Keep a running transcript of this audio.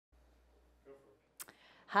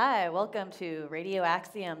Hi, welcome to Radio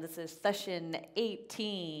Axiom. This is Session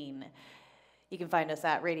 18. You can find us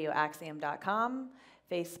at radioaxiom.com,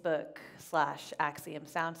 Facebook/Axiom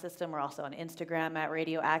Sound System. We're also on Instagram at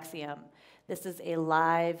Radio Axiom. This is a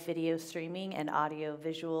live video streaming and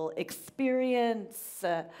audio-visual experience.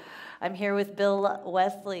 I'm here with Bill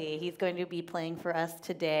Wesley. He's going to be playing for us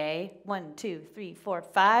today. 1, 2, 3, 4,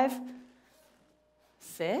 5,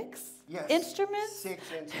 6 instruments?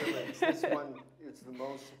 6 instruments. This one is the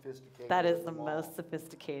most sophisticated. That is the most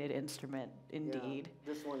sophisticated instrument, indeed.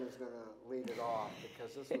 Yeah, this one is going to lead it off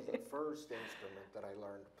because this was the first instrument that I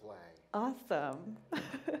learned to play. Awesome.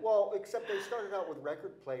 Well, except they started out with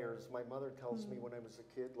record players. My mother tells me when I was a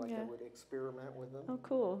kid, like I would experiment with them. Oh,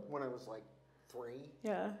 cool. When I was like 3.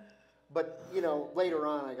 Yeah. But, you know, later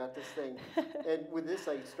on I got this thing. And with this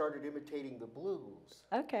I started imitating the blues.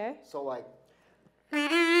 Okay. So like... you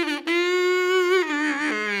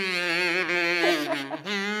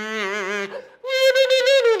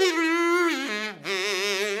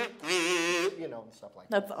know, and stuff like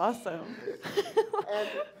that. That's awesome.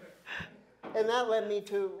 and that led me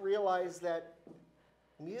to realize that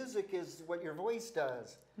music is what your voice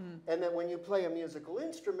does. And that when you play a musical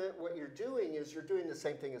instrument, what you're doing is you're doing the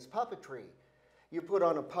same thing as puppetry. You put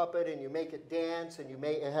on a puppet and you make it dance, and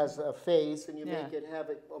it has a face, and you make it have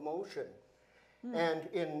emotion. And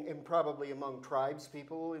in probably among tribes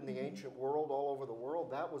people in the ancient world, all over the world,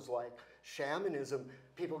 that was like shamanism.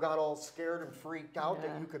 People got all scared and freaked out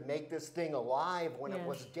that you could make this thing alive when it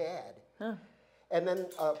was dead. And then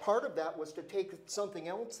part of that was to take something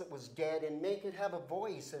else that was dead and make it have a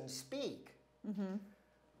voice and speak.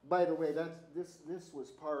 By the way, this was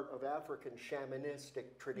part of African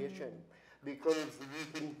shamanistic tradition because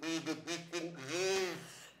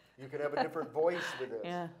you could have a different voice with this.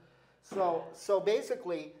 Yeah. So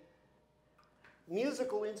basically,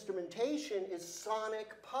 musical instrumentation is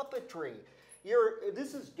sonic puppetry.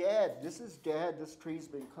 This is dead. This is dead. This tree's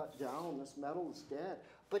been cut down. This metal is dead.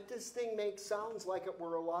 But this thing makes sounds like it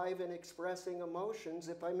were alive and expressing emotions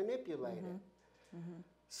if I manipulate it.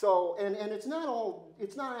 So, and it's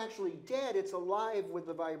not actually dead. It's alive with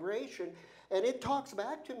the vibration, and it talks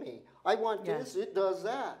back to me. I want this. It does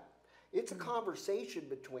that. It's a conversation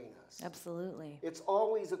between us. Absolutely. It's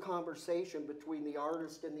always a conversation between the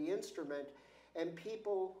artist and the instrument, and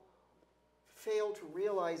people fail to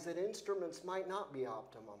realize that instruments might not be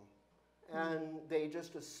optimum. And they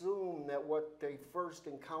just assume that what they first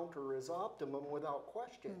encounter is optimum without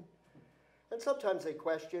question. And sometimes they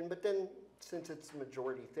question, but then since it's a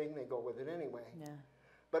majority thing, they go with it anyway. Yeah.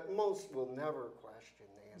 But most will never question.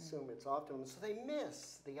 They assume it's optimum, so they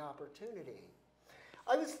miss the opportunity.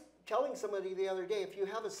 I was telling somebody the other day, if you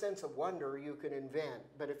have a sense of wonder, you can invent,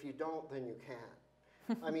 but if you don't, then you can't.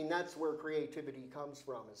 I mean, that's where creativity comes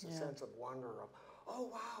from, is a sense of wonder of, oh,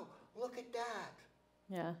 wow, look at that.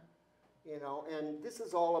 Yeah. You know, and this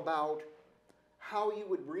is all about how you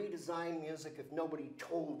would redesign music if nobody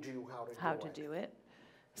told you how to do it.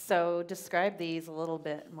 So describe these a little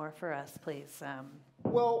bit more for us, please.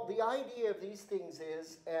 Well, the idea of these things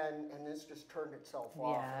is, and this just turned itself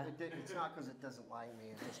off. Yeah. It's not because it doesn't like me,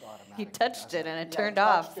 it's just automatic. You touched it and it turned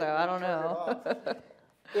off, so I don't know.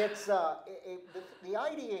 It's, the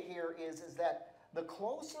idea here is that the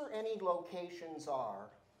closer any locations are,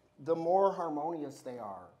 the more harmonious they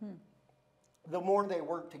are. The more they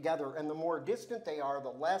work together, and the more distant they are, the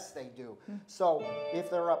less they do. So if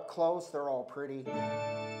they're up close, they're all pretty.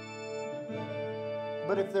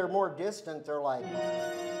 But if they're more distant, they're like,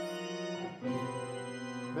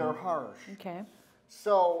 they're harsh. Okay.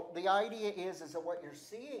 So the idea is that what you're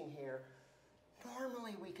seeing here,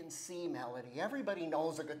 normally we can see melody. Everybody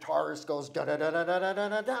knows a guitarist goes da da da da da da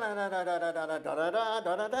da da da da da da da da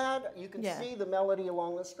da da da. You can see the melody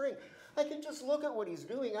along the string. I can just look at what he's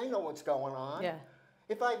doing. I know what's going on. Yeah.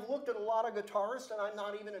 If I've looked at a lot of guitarists and I'm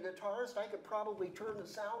not even a guitarist, I could probably turn the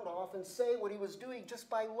sound off and say what he was doing just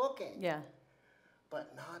by looking. Yeah.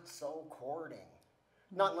 But not so chording.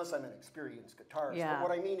 Not unless I'm an experienced guitarist. But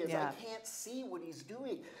what I mean is I can't see what he's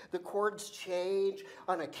doing. The chords change.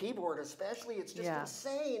 On a keyboard especially, it's just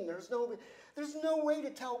insane. There's no way to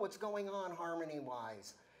tell what's going on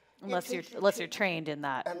harmony-wise. Unless you're trained in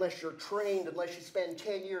that. Unless you're trained, unless you spend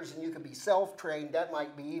 10 years and you can be self-trained, that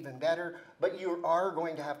might be even better. But you are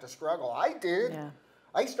going to have to struggle. I did. Yeah.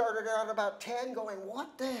 I started out about 10 going,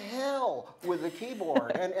 what the hell, with the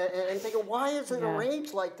keyboard? and thinking, why is it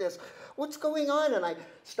arranged like this? What's going on? And I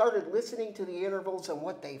started listening to the intervals and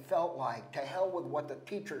what they felt like. To hell with what the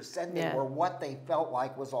teachers said they were. What they felt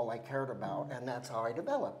like was all I cared about. And that's how I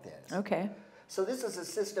developed this. Okay. So this is a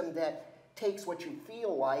system that takes what you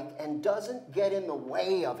feel like and doesn't get in the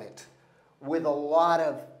way of it with a lot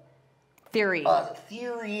of Theory.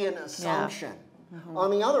 Theory and assumption. Yeah.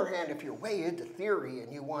 On the other hand, if you're way into theory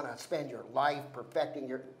and you want to spend your life perfecting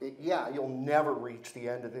you'll never reach the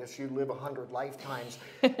end of this. You live 100 lifetimes.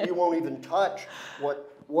 You won't even touch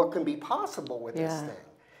what can be possible with this thing.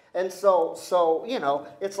 And so you know,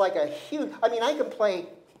 it's like a huge, I mean, I can play,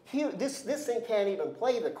 this thing can't even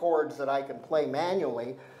play the chords that I can play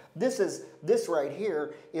manually. This right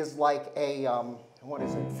here is like a, what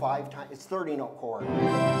is it, it's 30-note chord.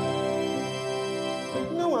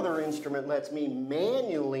 No other instrument lets me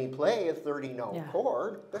manually play a 30-note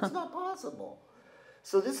chord. That's not possible.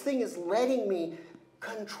 So this thing is letting me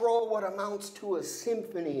control what amounts to a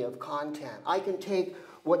symphony of content. I can take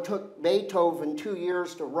what took Beethoven 2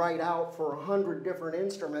 years to write out for 100 different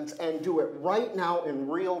instruments and do it right now in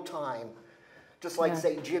real time. Just like,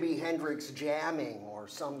 say, Jimi Hendrix jamming or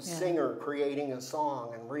some singer creating a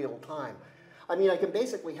song in real time. I mean, I can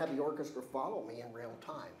basically have the orchestra follow me in real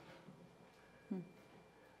time.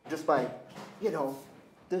 Just by, you know,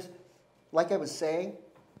 this, like I was saying,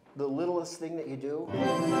 the littlest thing that you do.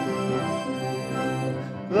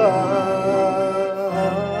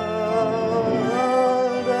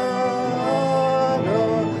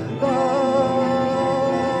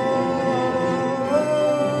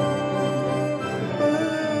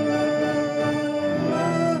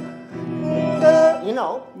 You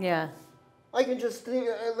know? Yeah. I can just,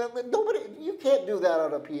 nobody, you can't do that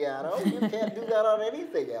on a piano. You can't do that on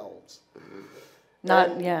anything else.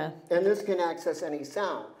 And this can access any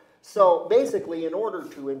sound. So basically, in order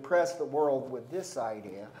to impress the world with this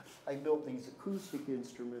idea, I built these acoustic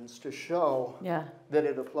instruments to show that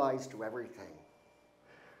it applies to everything.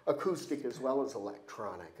 Acoustic as well as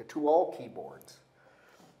electronic, to all keyboards.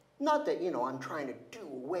 Not that, you know, I'm trying to do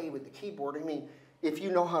away with the keyboard. I mean, if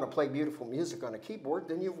you know how to play beautiful music on a keyboard,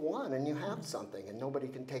 then you've won and you have something, and nobody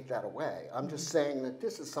can take that away. I'm just saying that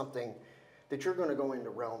this is something that you're going to go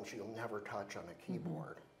into realms you'll never touch on a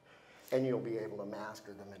keyboard. And you'll be able to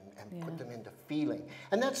master them and put them into feeling.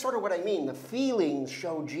 And that's sort of what I mean. The feelings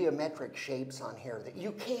show geometric shapes on here that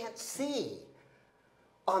you can't see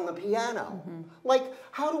on the piano. Like,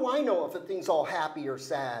 how do I know if a thing's all happy or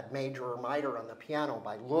sad, major or minor on the piano?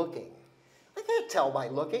 By looking. I can't tell by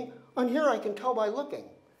looking. On here, I can tell by looking.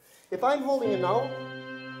 If I'm holding a note,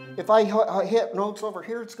 if I hit notes over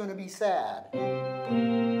here, it's going to be sad.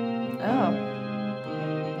 Oh.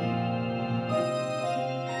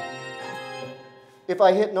 If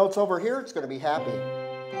I hit notes over here, it's going to be happy.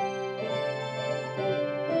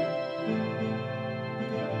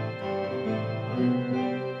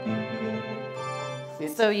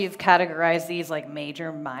 So you've categorized these like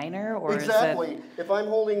major, minor, or exactly. If I'm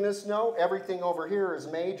holding this note, everything over here is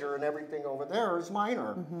major and everything over there is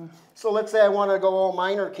minor. So let's say I want to go all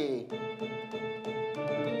minor key.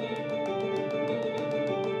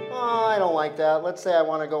 Oh, I don't like that. Let's say I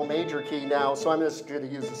want to go major key now, so I'm just going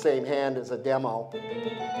to use the same hand as a demo.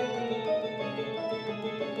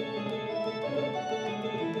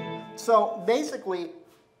 So basically,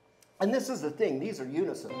 and this is the thing, these are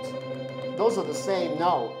unisons. Those are the same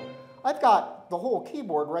note. I've got the whole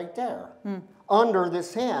keyboard right there under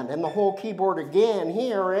this hand, and the whole keyboard again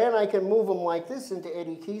here, and I can move them like this into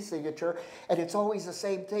any key signature, and it's always the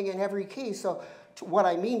same thing in every key. So what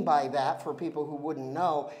I mean by that, for people who wouldn't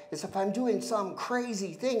know, is if I'm doing some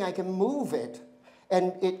crazy thing, I can move it,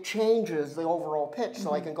 and it changes the overall pitch.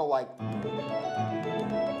 So I can go like...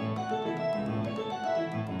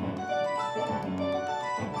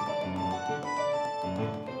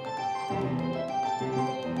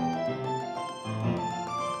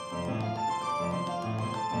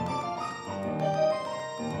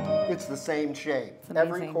 It's the same shape.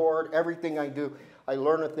 Every chord, everything I do, I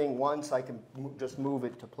learn a thing once, I can just move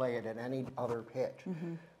it to play it at any other pitch.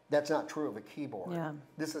 That's not true of a keyboard.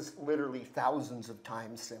 This is literally thousands of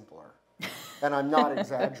times simpler. And I'm not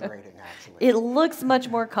exaggerating, actually. It looks much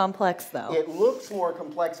more complex, though. It looks more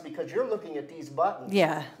complex because you're looking at these buttons.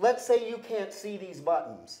 Let's say you can't see these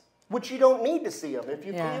buttons, which you don't need to see them. If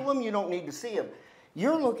you feel them, you don't need to see them.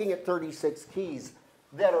 You're looking at 36 keys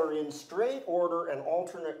that are in straight order and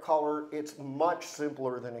alternate color. It's much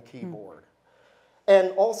simpler than a keyboard.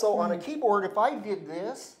 And also on a keyboard, if I did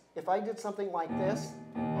this, if I did something like this,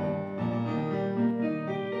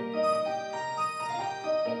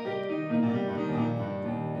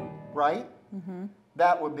 right?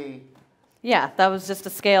 That would be... Yeah, that was just a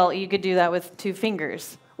scale. You could do that with 2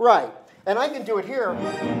 fingers. Right. And I can do it here.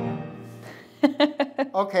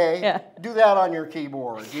 Okay, do that on your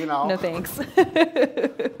keyboard, you know. No thanks.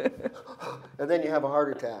 And then you have a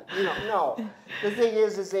heart attack. You know, no. The thing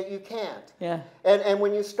is that you can't. Yeah. And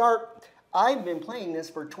when you start, I've been playing this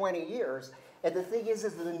for 20 years, and the thing is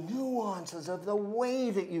the nuances of the way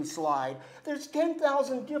that you slide. There's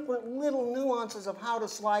 10,000 different little nuances of how to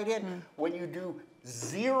slide in when you do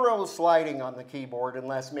zero sliding on the keyboard,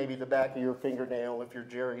 unless maybe the back of your fingernail if you're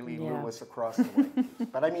Jerry Lee Lewis across the way.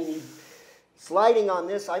 But I mean, sliding on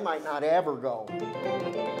this, I might not ever go.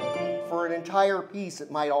 For an entire piece,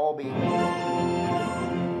 it might all be.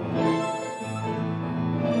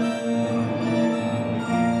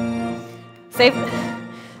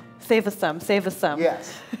 Save us some, save us some.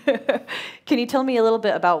 Yes. Can you tell me a little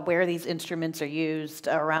bit about where these instruments are used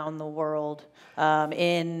around the world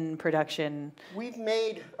in production? We've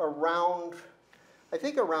made around, I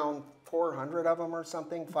think around 400 of them or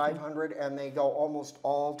something, 500, and they go almost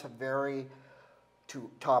all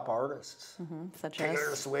to top artists. Such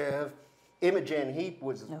Taylor as? Swift. Imogen Heap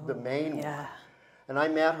was the main one. And I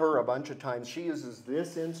met her a bunch of times. She uses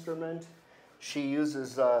this instrument. She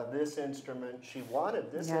uses this instrument. She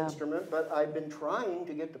wanted this instrument, but I've been trying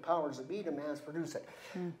to get the powers that be to mass produce it.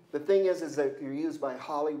 The thing is that you're used by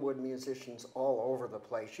Hollywood musicians all over the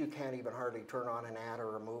place. You can't even hardly turn on an ad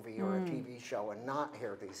or a movie or a TV show and not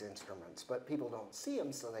hear these instruments. But people don't see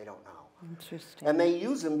them, so they don't know. Interesting. And they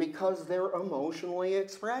use them because they're emotionally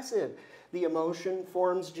expressive. The emotion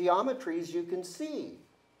forms geometries you can see.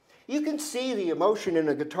 You can see the emotion in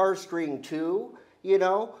a guitar string too, you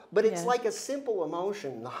know, but it's like a simple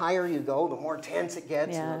emotion. The higher you go, the more tense it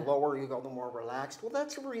gets, and the lower you go, the more relaxed. Well,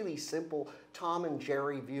 that's a really simple Tom and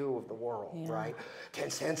Jerry view of the world, right?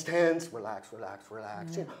 Tense, tense, tense, relax, relax,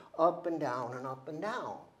 relax, you know, up and down and up and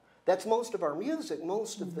down. That's most of our music,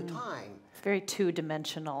 most of the time. It's very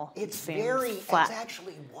two-dimensional. It's flat. it's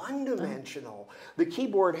actually one-dimensional. The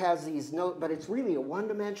keyboard has these notes, but it's really a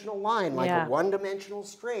one-dimensional line, like a one-dimensional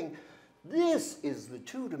string. This is the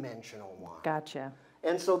two-dimensional one. Gotcha.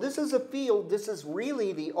 And so this is a field, this is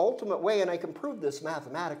really the ultimate way, and I can prove this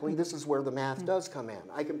mathematically. This is where the math does come in.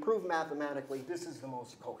 I can prove mathematically this is the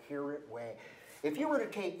most coherent way. If you were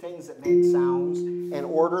to take things that make sounds and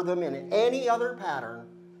order them in any other pattern,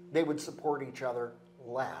 they would support each other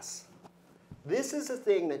less. This is a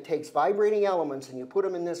thing that takes vibrating elements and you put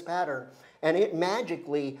them in this pattern, and it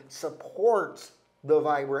magically supports the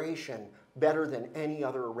vibration better than any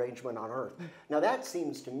other arrangement on earth. Now that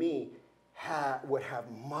seems to me would have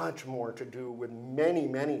much more to do with many,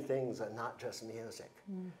 many things and not just music.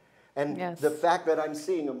 And the fact that I'm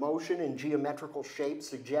seeing emotion in geometrical shapes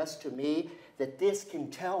suggests to me that this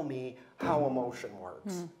can tell me how emotion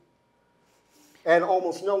works. And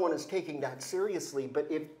almost no one is taking that seriously, but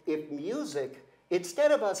if music,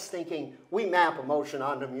 instead of us thinking we map emotion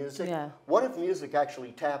onto music, what if music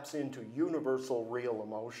actually taps into universal real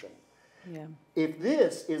emotion? If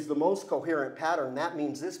this is the most coherent pattern, that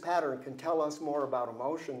means this pattern can tell us more about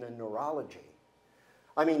emotion than neurology.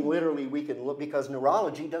 I mean, literally, we can look, because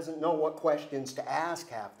neurology doesn't know what questions to ask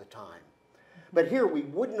half the time. But here, we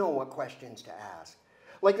would know what questions to ask.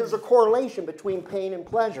 Like there's a correlation between pain and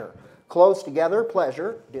pleasure. Close together,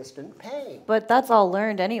 pleasure, distant, pain. But that's all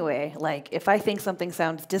learned anyway. Like, if I think something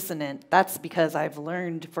sounds dissonant, that's because I've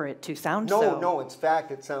learned for it to sound so. No, it's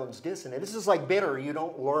fact it sounds dissonant. This is like bitter. You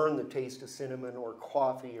don't learn the taste of cinnamon or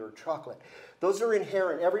coffee or chocolate. Those are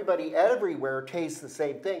inherent. Everybody everywhere tastes the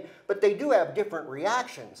same thing, but they do have different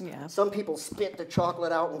reactions. Some people spit the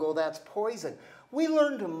chocolate out and go, that's poison. We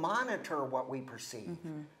learn to monitor what we perceive.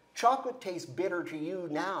 Chocolate tastes bitter to you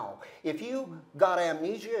now. If you got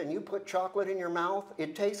amnesia and you put chocolate in your mouth,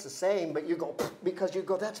 it tastes the same, but you go, because you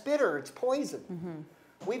go, that's bitter, it's poison.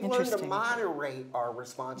 We've learned to moderate our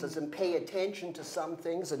responses and pay attention to some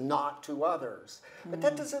things and not to others. But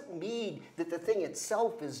that doesn't mean that the thing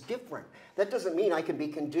itself is different. That doesn't mean I can be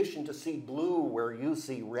conditioned to see blue where you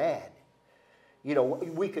see red. You know,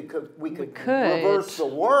 we could reverse the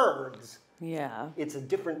words. It's a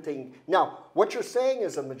different thing. Now, what you're saying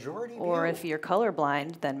is a majority view. Or if you're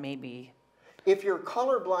colorblind, then maybe. If you're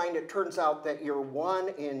colorblind, it turns out that you're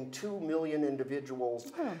 1 in 2 million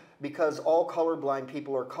individuals because all colorblind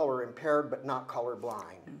people are color impaired but not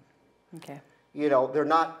colorblind. You know, they're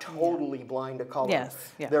not totally blind to color.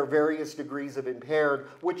 There are various degrees of impaired,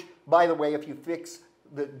 which, by the way, if you fix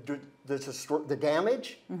the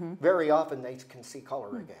damage, very often they can see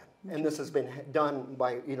color again. And this has been done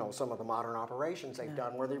by, you know, some of the modern operations they've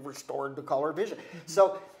done where they've restored the color vision.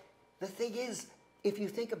 So the thing is, if you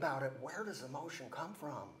think about it, where does emotion come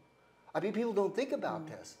from? I mean, people don't think about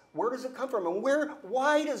this. Where does it come from? And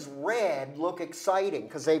why does red look exciting?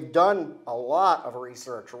 Because they've done a lot of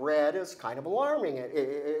research. Red is kind of alarming.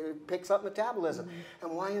 It picks up metabolism.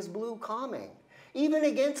 And why is blue calming? even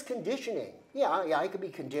against conditioning. Yeah, I could be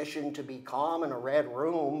conditioned to be calm in a red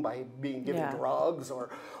room by being given drugs, or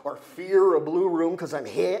fear a blue room because I'm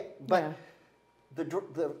hit. But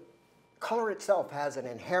the color itself has an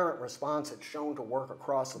inherent response. It's shown to work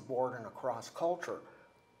across the board and across culture.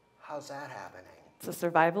 How's that happening? It's a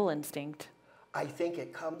survival instinct. I think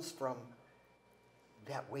it comes from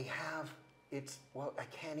that we have, well, I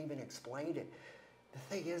can't even explain it. The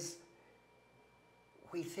thing is,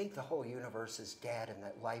 we think the whole universe is dead and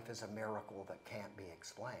that life is a miracle that can't be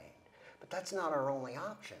explained. But that's not our only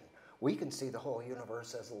option. We can see the whole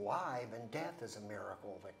universe as alive, and death is a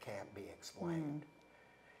miracle that can't be explained.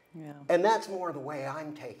 Yeah. And that's more the way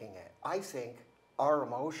I'm taking it. I think our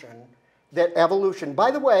emotion, that evolution,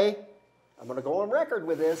 by the way, I'm going to go on record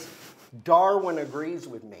with this, Darwin agrees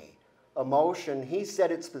with me. Emotion, he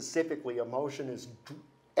said it specifically, evolution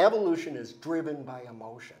is driven by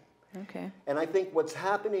emotion. Okay. And I think what's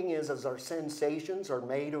happening is our sensations are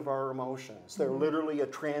made of our emotions. They're literally a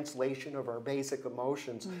translation of our basic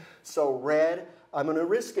emotions. So red, I'm going to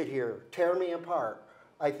risk it here, tear me apart.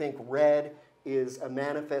 I think red is a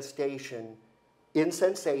manifestation in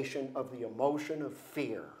sensation of the emotion of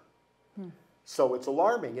fear. So it's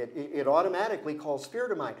alarming. It automatically calls fear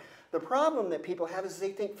to mind. The problem that people have is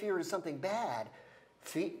they think fear is something bad.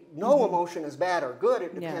 No emotion is bad or good.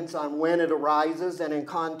 It depends on when it arises and in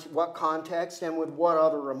what context and with what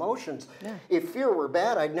other emotions. Yeah. If fear were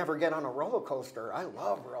bad, I'd never get on a roller coaster. I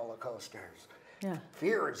love roller coasters. Yeah.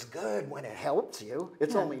 Fear is good when it helps you.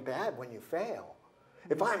 It's only bad when you fail.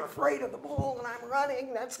 If I'm afraid of the bull and I'm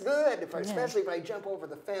running, that's good. Especially if I jump over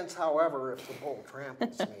the fence. However, if the bull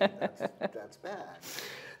tramples me, that's bad.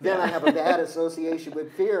 Then I have a bad association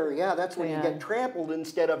with fear. Yeah, that's when you get trampled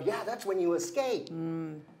instead of, that's when you escape.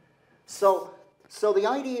 So the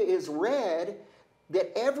idea is red,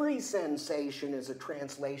 that every sensation is a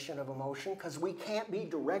translation of emotion, because we can't be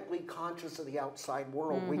directly conscious of the outside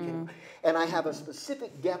world. We can, and I have a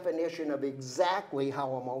specific definition of exactly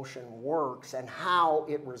how emotion works and how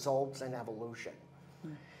it results in evolution.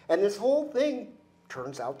 And this whole thing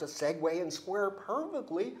turns out to segue and square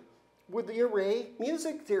perfectly with the array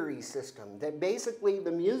music theory system. That basically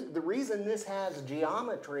the reason this has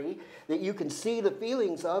geometry that you can see the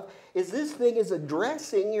feelings of is this thing is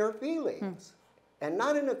addressing your feelings. And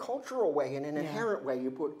not in a cultural way, in an inherent way.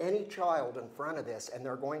 You put any child in front of this and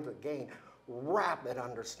they're going to gain rapid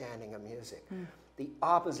understanding of music. The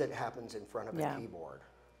opposite happens in front of a keyboard.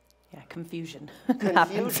 Yeah, confusion.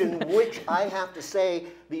 Confusion, which I have to say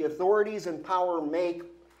the authorities in power make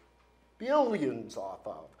billions off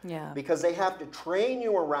of. Because they have to train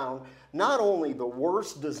you around not only the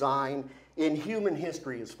worst design in human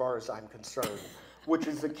history as far as I'm concerned, which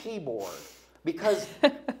is the keyboard. Because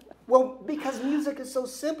music is so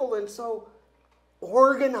simple and so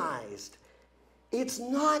organized. It's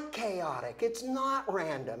not chaotic. It's not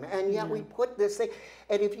random. And yet we put this thing.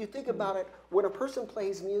 And if you think about it, when a person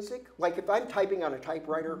plays music, like if I'm typing on a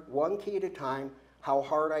typewriter, one key at a time, how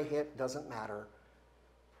hard I hit doesn't matter.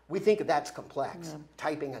 We think that's complex,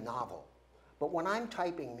 typing a novel. But when I'm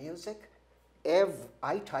typing music,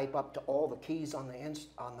 I type up to all the keys on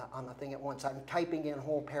the thing at once. I'm typing in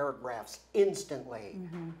whole paragraphs instantly.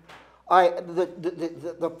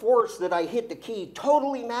 The force that I hit the key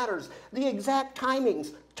totally matters. The exact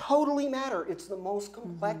timings totally matter. It's the most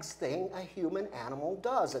complex thing a human animal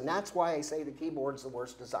does. And that's why I say the keyboard's the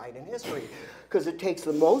worst design in history. Because it takes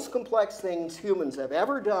the most complex things humans have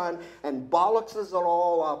ever done and bollockses it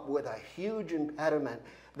all up with a huge impediment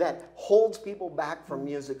that holds people back from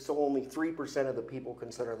music, so only 3% of the people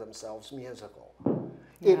consider themselves musical.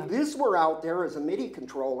 If this were out there as a MIDI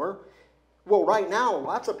controller, well, right now,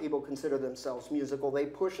 lots of people consider themselves musical. They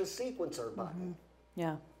push a sequencer button.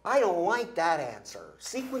 I don't like that answer.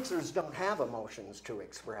 Sequencers don't have emotions to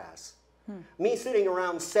express. Me sitting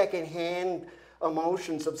around secondhand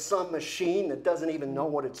emotions of some machine that doesn't even know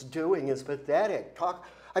what it's doing is pathetic.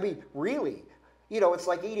 I mean, really. You know, it's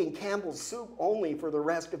like eating Campbell's soup only for the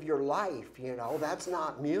rest of your life, you know. That's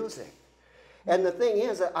not music. And the thing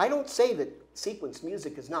is, I don't say that sequence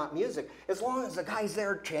music is not music, as long as the guy's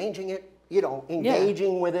there changing it, you know,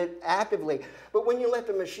 engaging with it actively. But when you let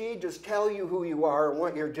the machine just tell you who you are and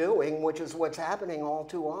what you're doing, which is what's happening all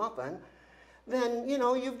too often, then, you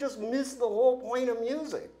know, you've just missed the whole point of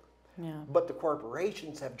music. But the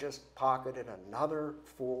corporations have just pocketed another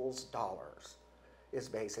fool's dollars, is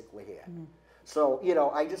basically it. So, you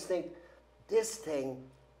know, I just think this thing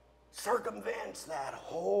circumvents that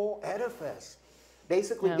whole edifice.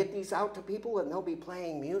 Basically get these out to people and they'll be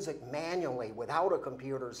playing music manually without a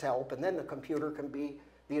computer's help, and then the computer can be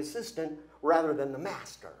the assistant rather than the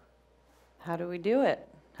master. How do we do it?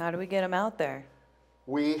 How do we get them out there?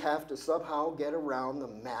 We have to somehow get around the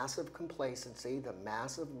massive complacency, the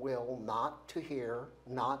massive will not to hear,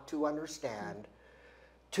 not to understand,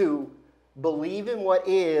 to believe in what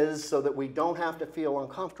is so that we don't have to feel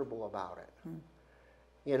uncomfortable about it.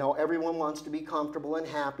 You know, everyone wants to be comfortable and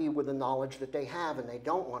happy with the knowledge that they have, and they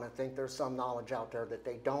don't want to think there's some knowledge out there that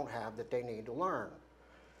they don't have that they need to learn.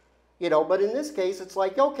 You know, but in this case, it's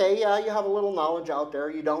like, okay, yeah, you have a little knowledge out there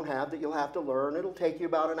you don't have that you'll have to learn. It'll take you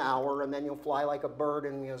about an hour, and then you'll fly like a bird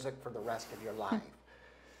in music for the rest of your life.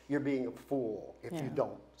 You're being a fool if you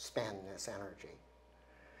don't spend this energy.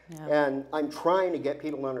 Yeah. And I'm trying to get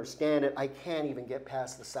people to understand it. I can't even get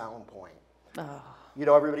past the sound point. Oh. You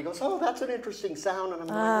know, everybody goes, oh, that's an interesting sound. And I'm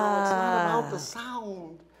like, no, it's not about the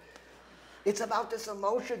sound. It's about this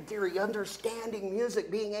emotion theory, understanding music,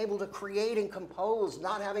 being able to create and compose,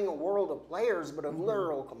 not having a world of players, but of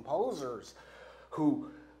literal composers who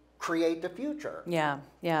create the future. Yeah,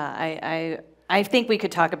 yeah. I think we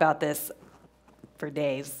could talk about this for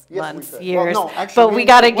days, months, years. Well, no, actually, but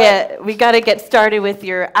we gotta get started with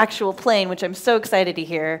your actual playing, which I'm so excited to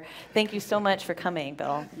hear. Thank you so much for coming,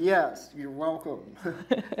 Bill. Yes, you're welcome.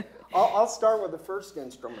 I'll start with the first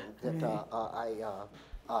instrument that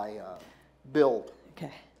I built.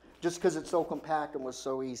 Okay. Just because it's so compact and was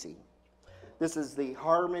so easy. This is the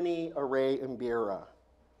Harmony Array Mbira.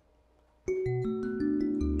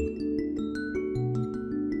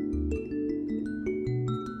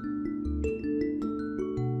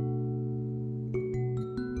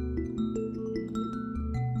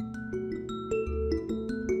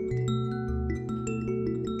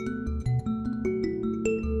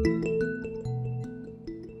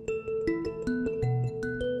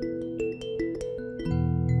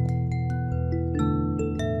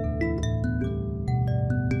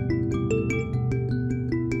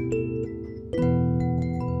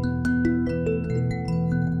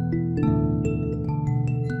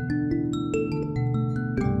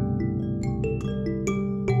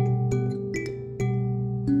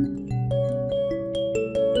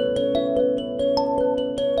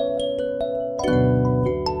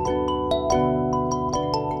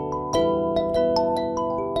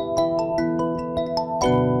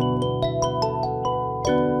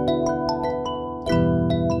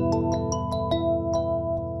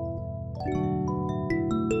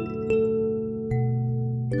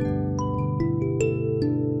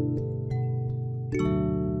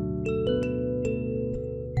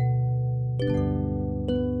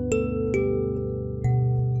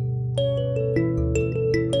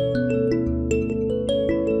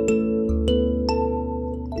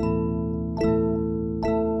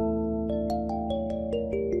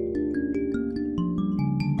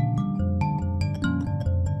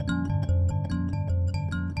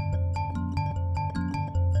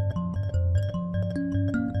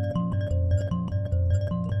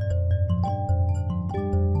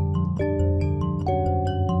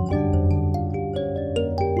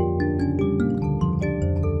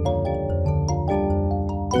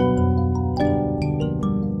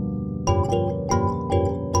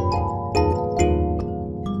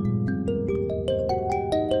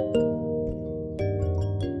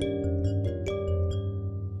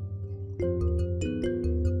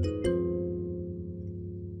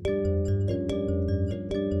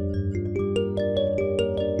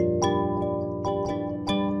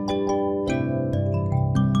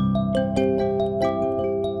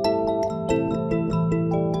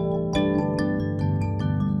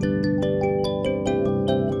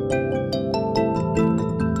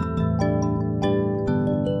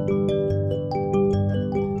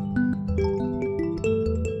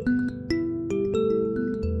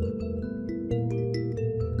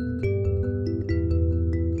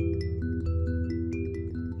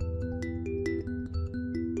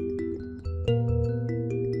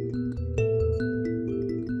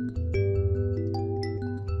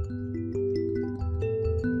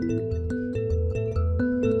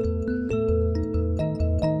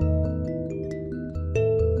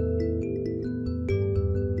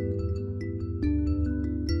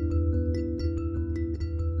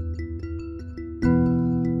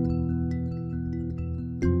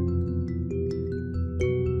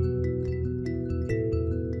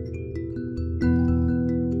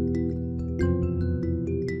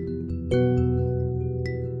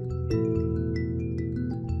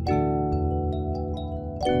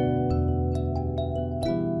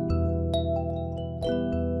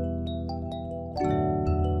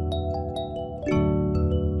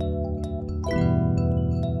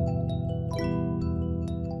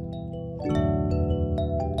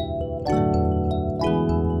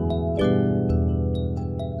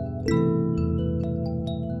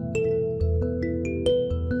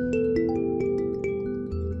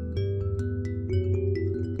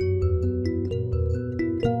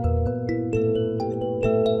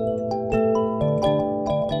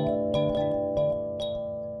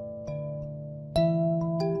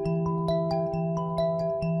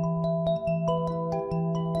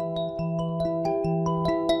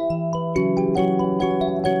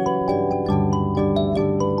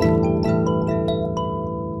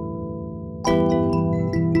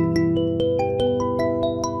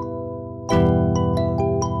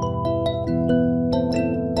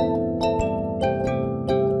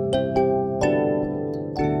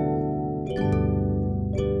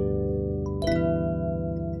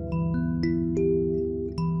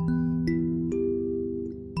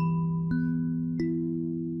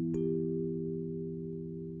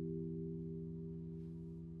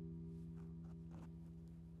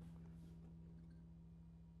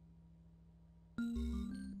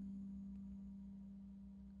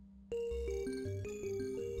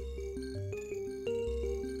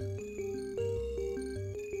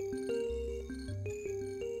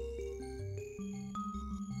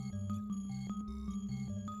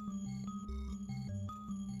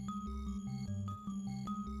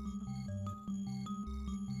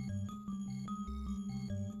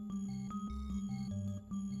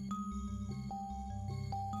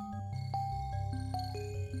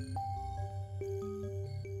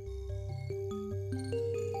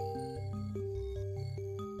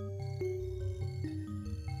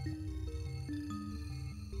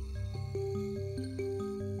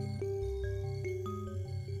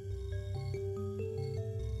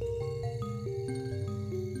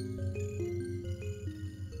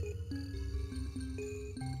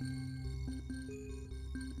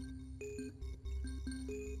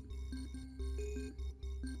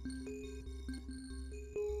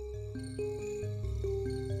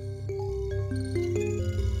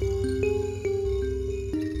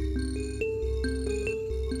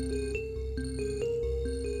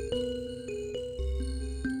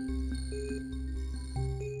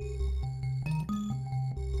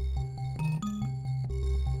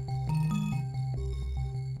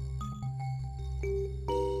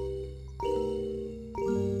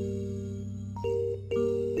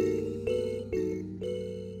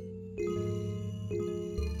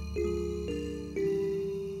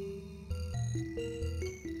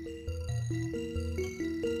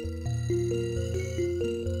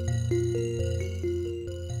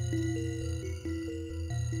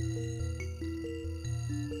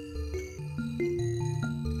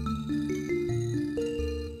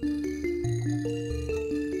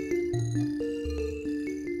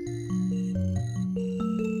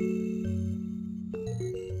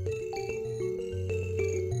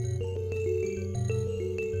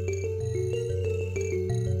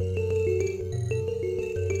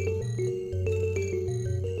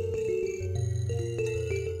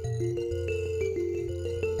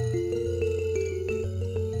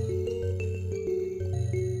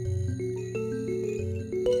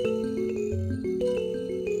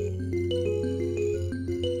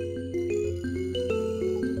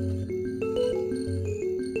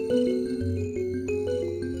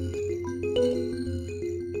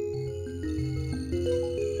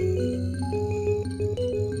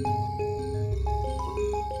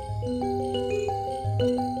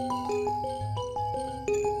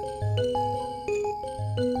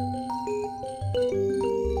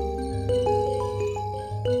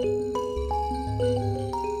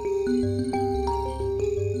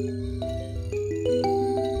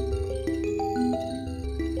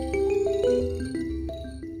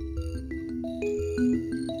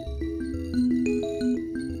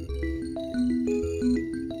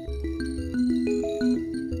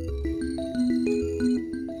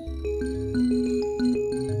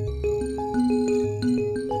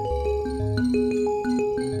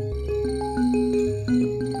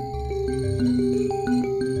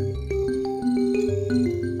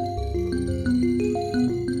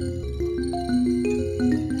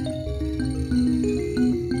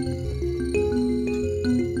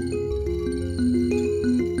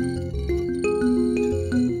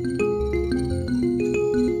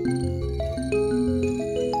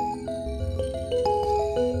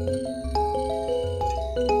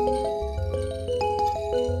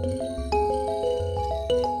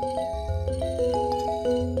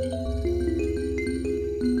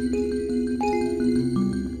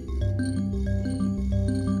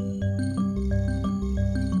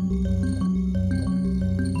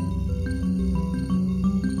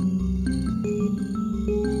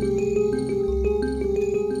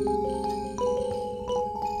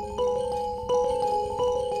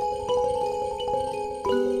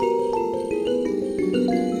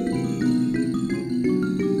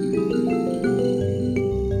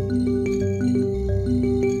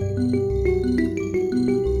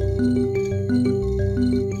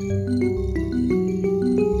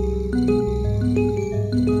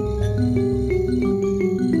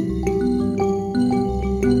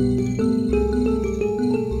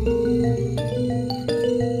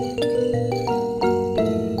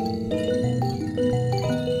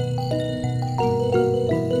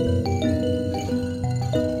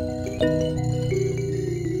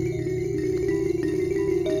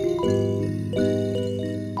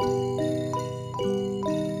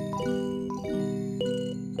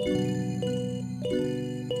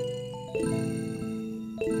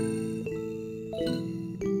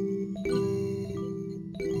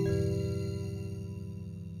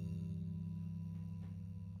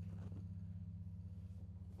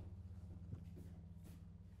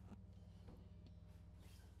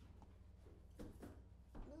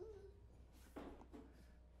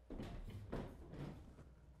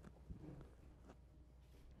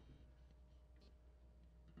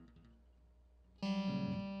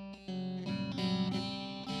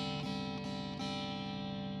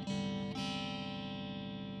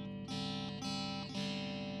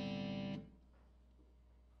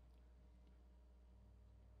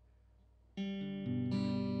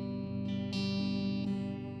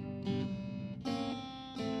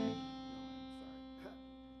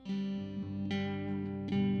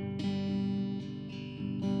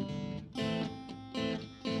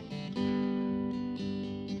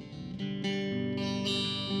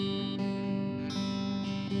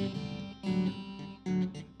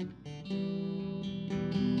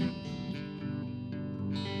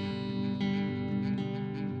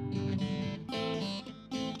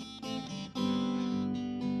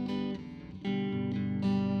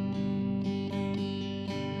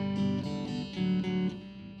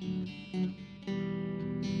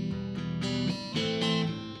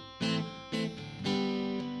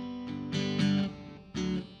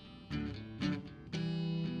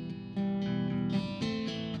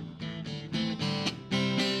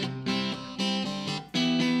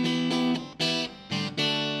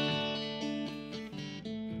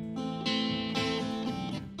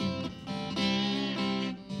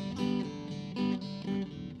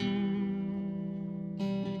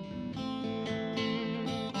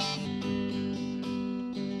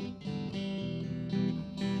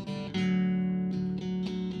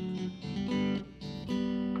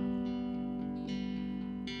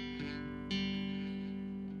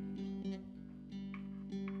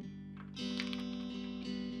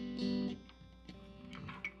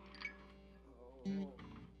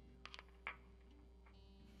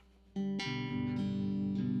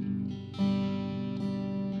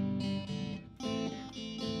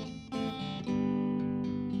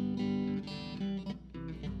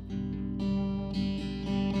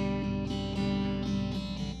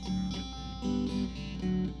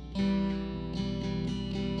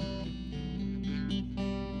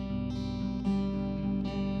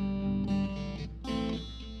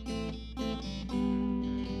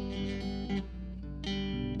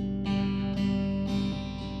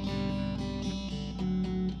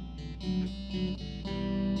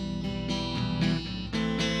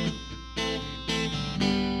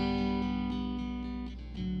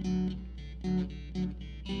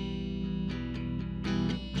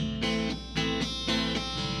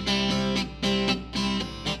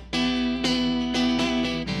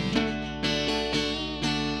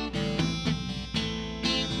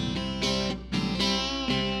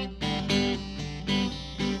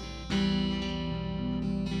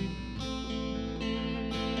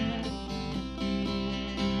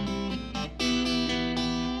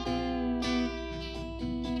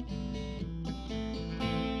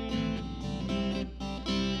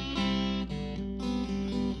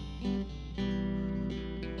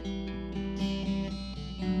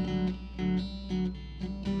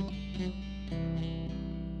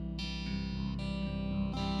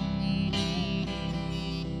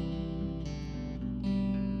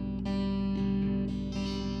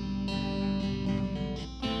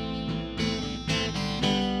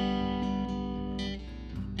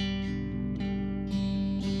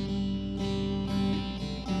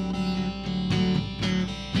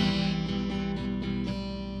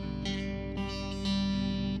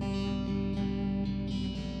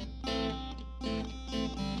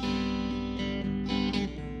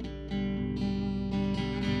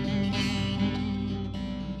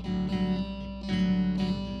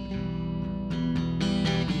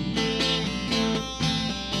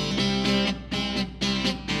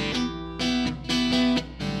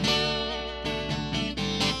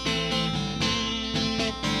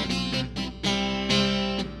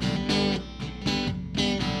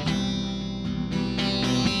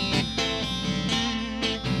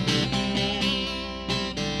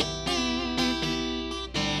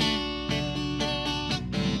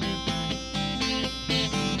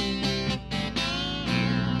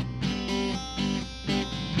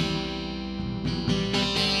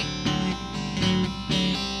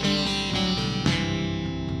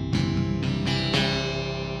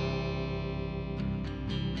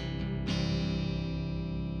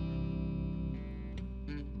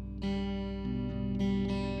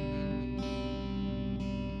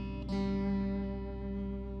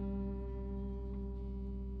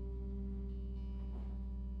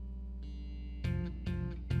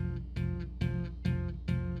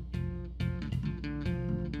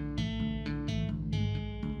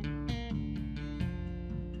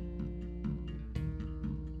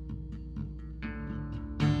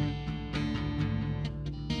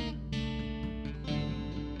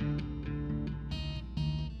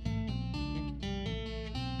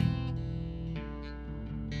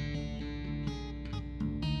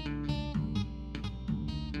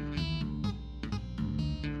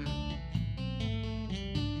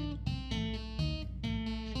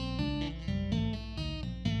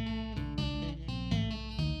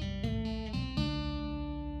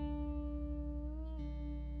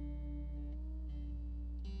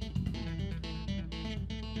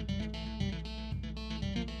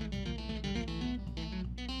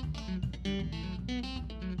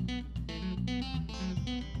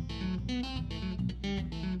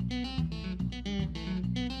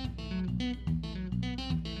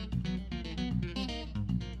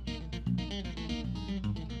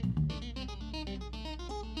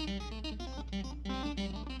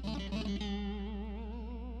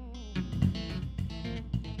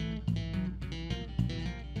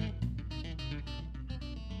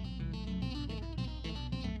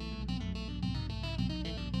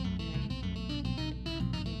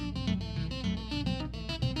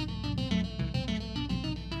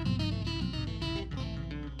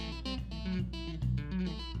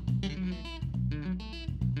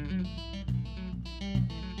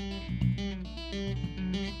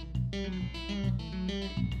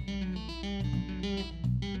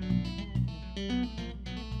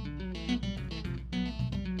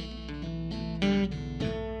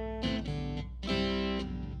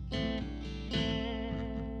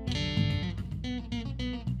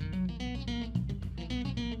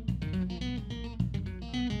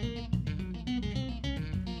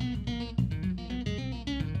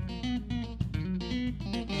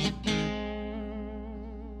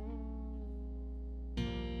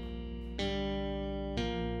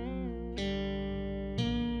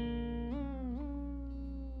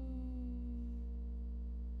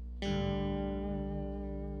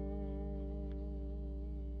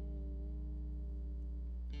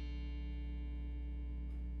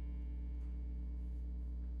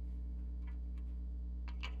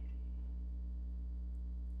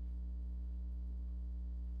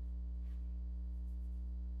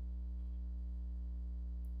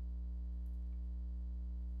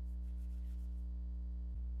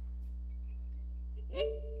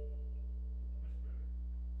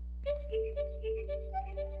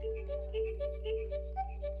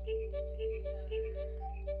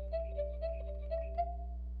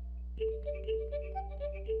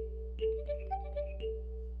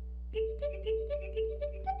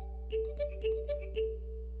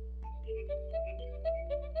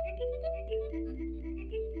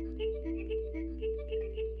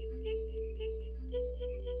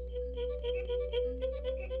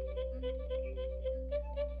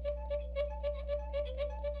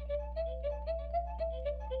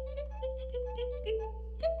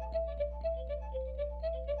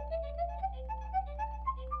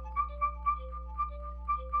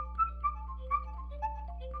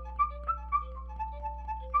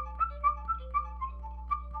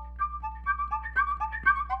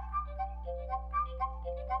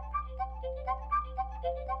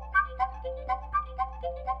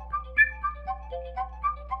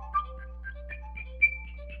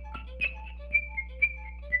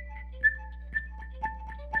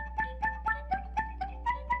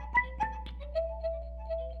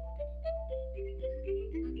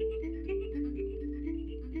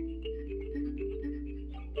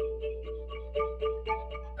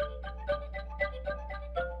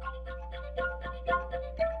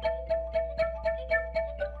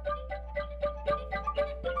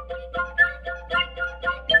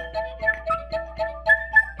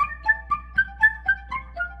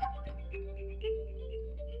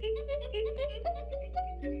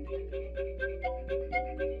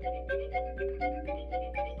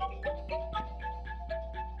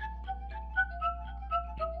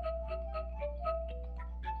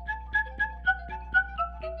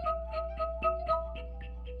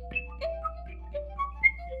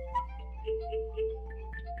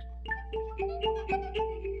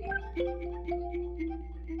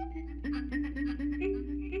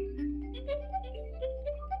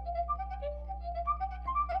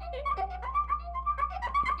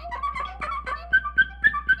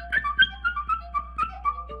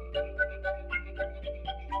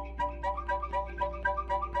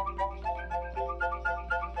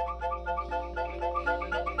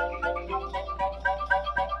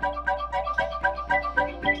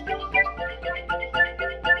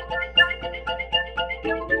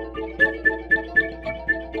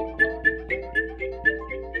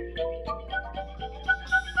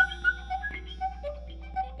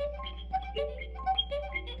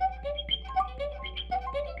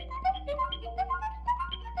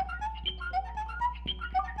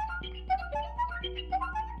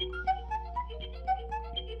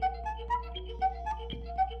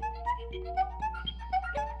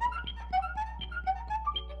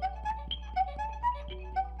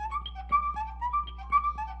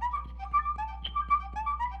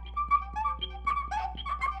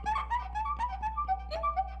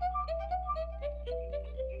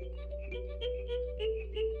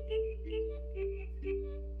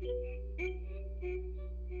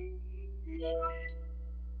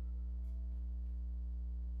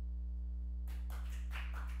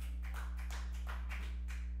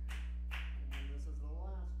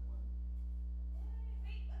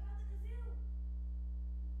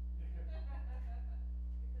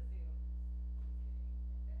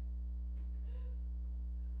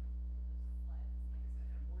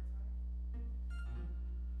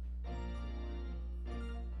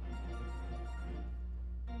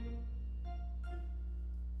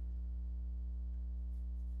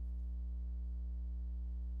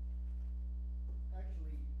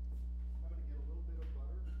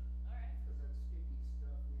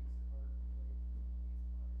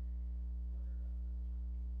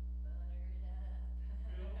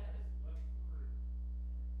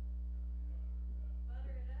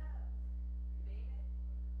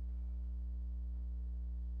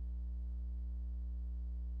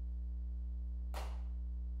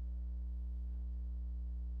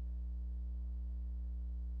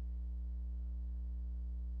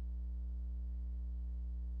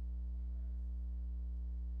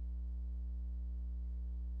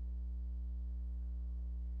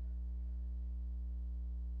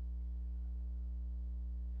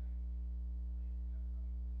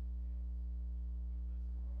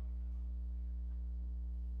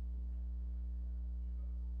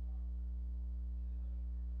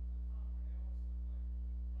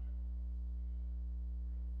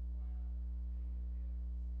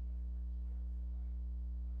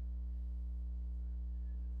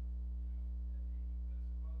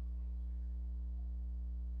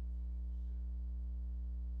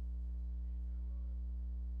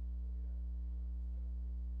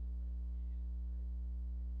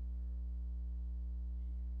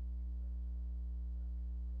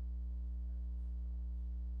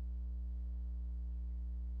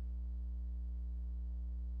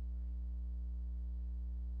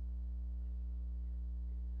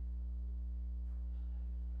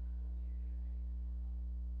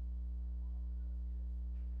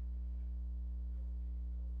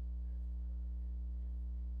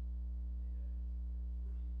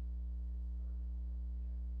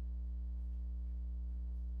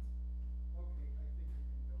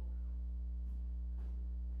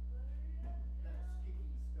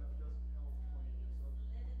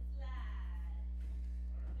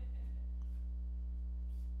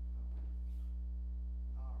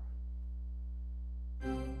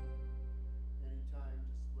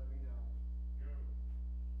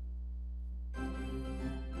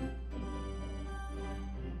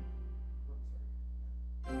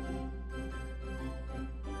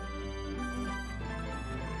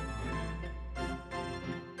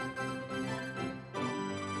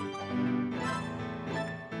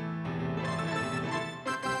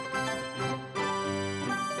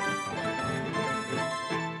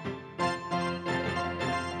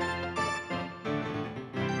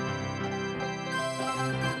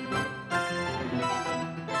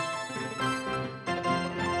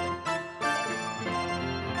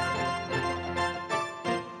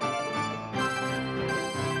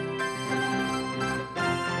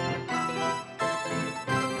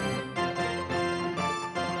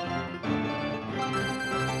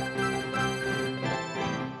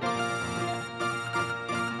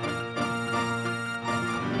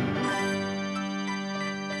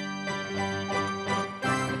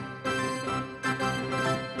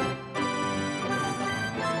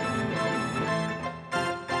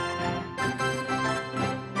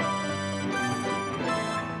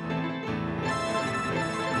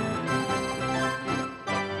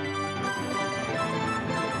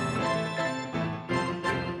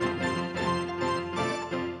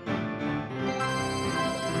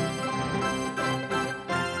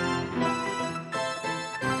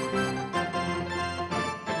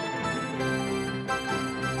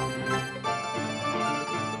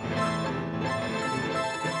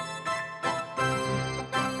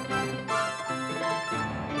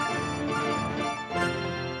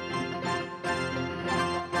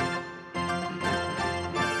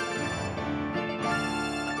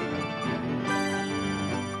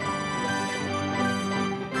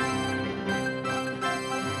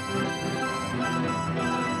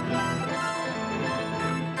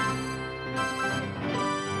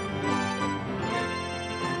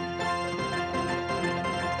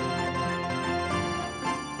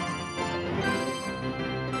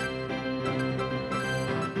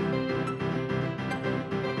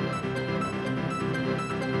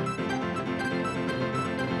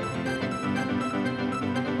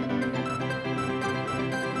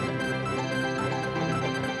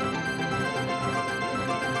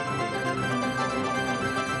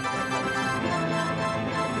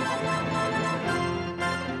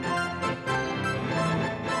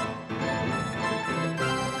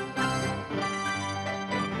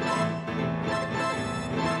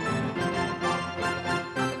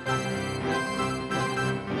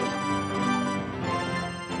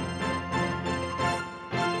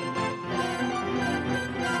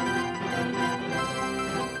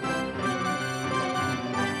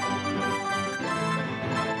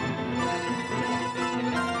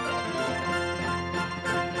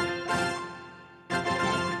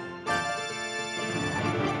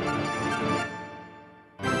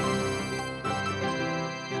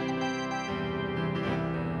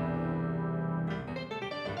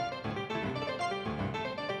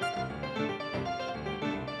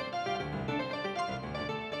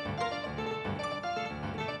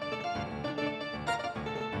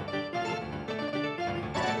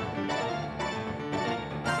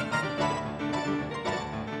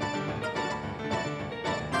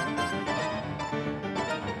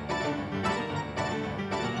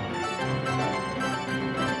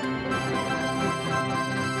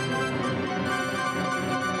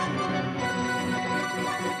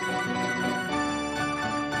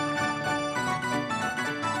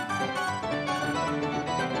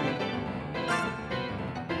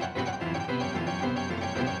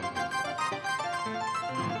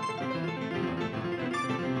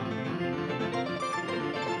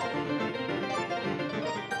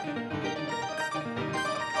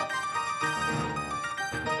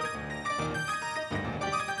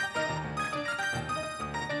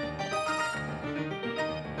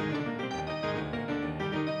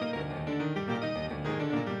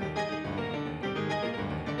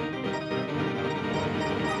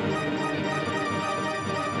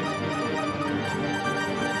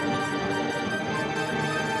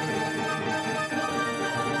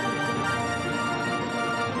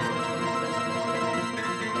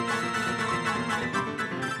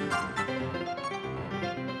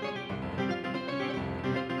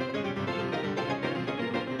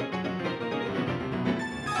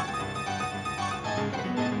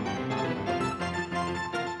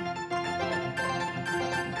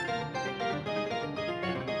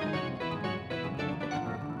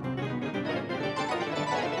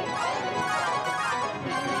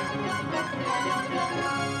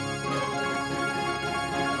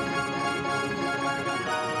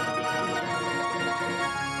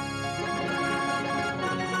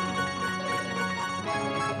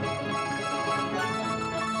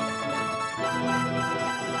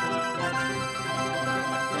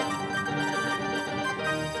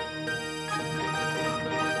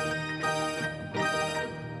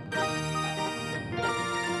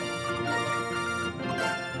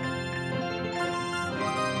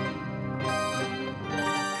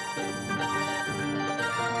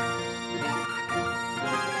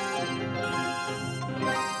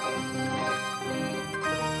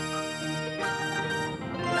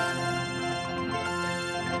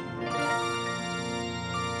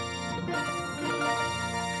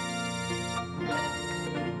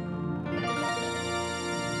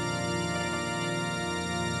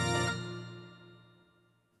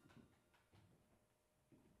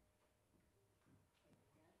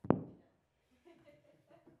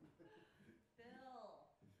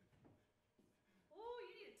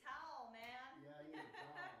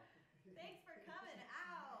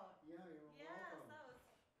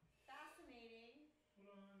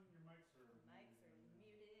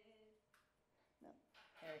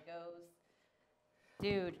 goes.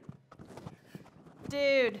 Dude.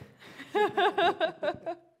 Dude.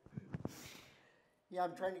 Yeah,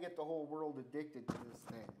 I'm trying to get the whole world addicted to this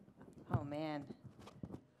thing. Oh, man.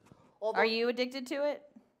 Although, Are you addicted to it?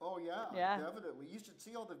 Oh, yeah, Yeah. definitely. You should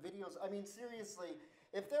see all the videos. I mean, seriously,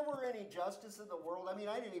 if there were any justice in the world, I mean,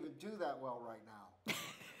 I didn't even do that well right now.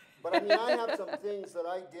 But I mean, I have some things that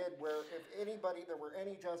I did where if there were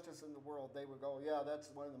any justice in the world, they would go, yeah, that's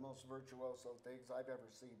one of the most virtuoso things I've ever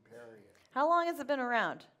seen, period. How long has it been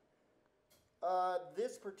around?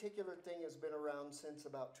 This particular thing has been around since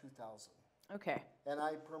about 2000. Okay. And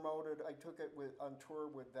I took it on tour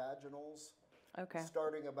with Vaginals. Okay.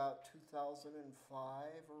 Starting about 2005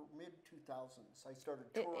 or mid-2000s. I started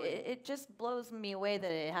touring. It just blows me away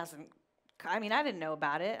that it hasn't. I mean, I didn't know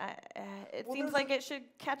about it. It seems like it should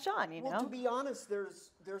catch on, you know? Well, to be honest,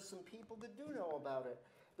 there's some people that do know about it.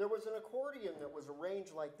 There was an accordion that was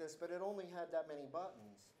arranged like this, but it only had that many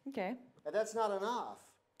buttons. Okay. And that's not enough.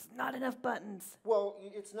 It's not enough buttons. Well,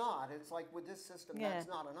 it's not. It's like with this system, Yeah. that's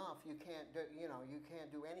not enough. You can't do, you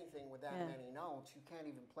can't do anything with that many notes. You can't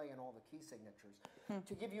even play in all the key signatures.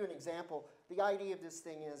 To give you an example, the idea of this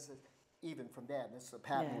thing is that even from then, the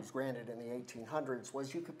patent was granted in the 1800s,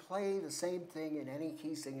 was you could play the same thing in any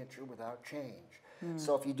key signature without change.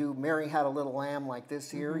 So if you do Mary Had a Little Lamb like this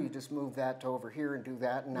here, you just move that to over here and do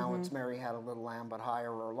that, and now it's Mary Had a Little Lamb but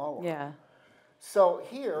higher or lower. Yeah. So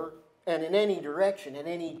here, and in any direction, in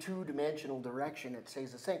any two-dimensional direction, it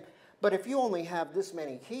stays the same. But if you only have this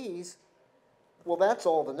many keys, well, that's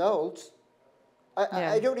all the notes.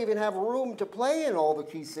 I don't even have room to play in all the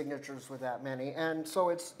key signatures with that many. And so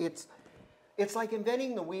it's like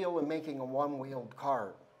inventing the wheel and making a one-wheeled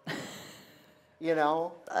cart. You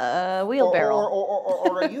know? Wheelbarrow.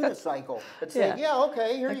 Or a unicycle. It's saying,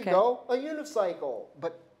 okay, here you go, a unicycle.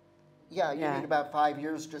 But yeah, you need about 5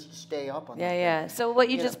 years just to stay up on that. Yeah. So what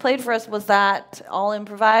you just played for us, was that all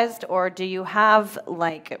improvised, or do you have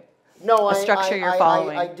like a structure you're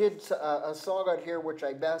following? I did a song out here which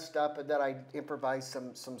I messed up, and then I improvised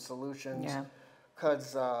some solutions. Yeah.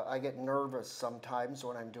 Because I get nervous sometimes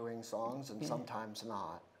when I'm doing songs, and sometimes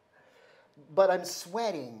not. But I'm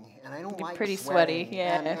sweating, and I don't like pretty sweating. sweaty,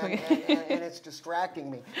 yeah. And it's distracting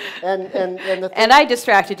me. And the thing, and I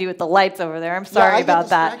distracted you with the lights over there. I'm sorry about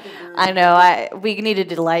that. I know. We needed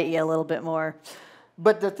to light you a little bit more.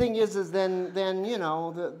 But the thing is then you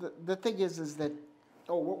know, the thing is that,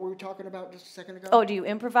 what were we talking about just a second ago? Oh, do you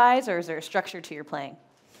improvise, or is there a structure to your playing?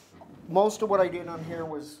 Most of what I did on here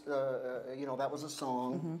was, that was a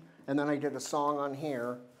song, and then I did a song on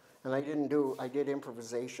here. And I did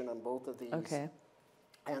improvisation on both of these. Okay.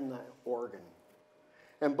 And the organ.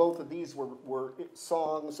 And both of these were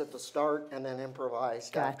songs at the start and then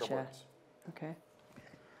improvised afterwards. Okay.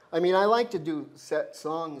 I mean, I like to do set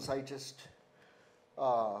songs. I just,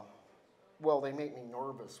 they make me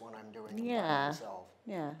nervous when I'm doing them by myself.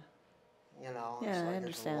 Yeah. You know, Yeah, it's like I there's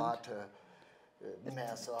understand. a lot to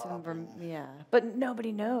mess up. Yeah. But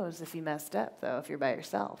nobody knows if you messed up, though, if you're by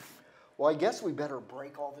yourself. Well, I guess we better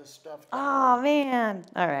break all this stuff down. Oh, man.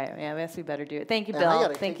 All right. Yeah, I guess we better do it. Thank you,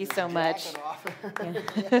 Bill. Thank you so much.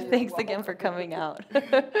 Thanks again for coming out.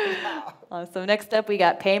 So next up, we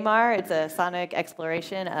got Paymar. It's a sonic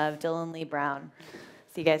exploration of Dylan Lee Brown.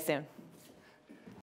 See you guys soon.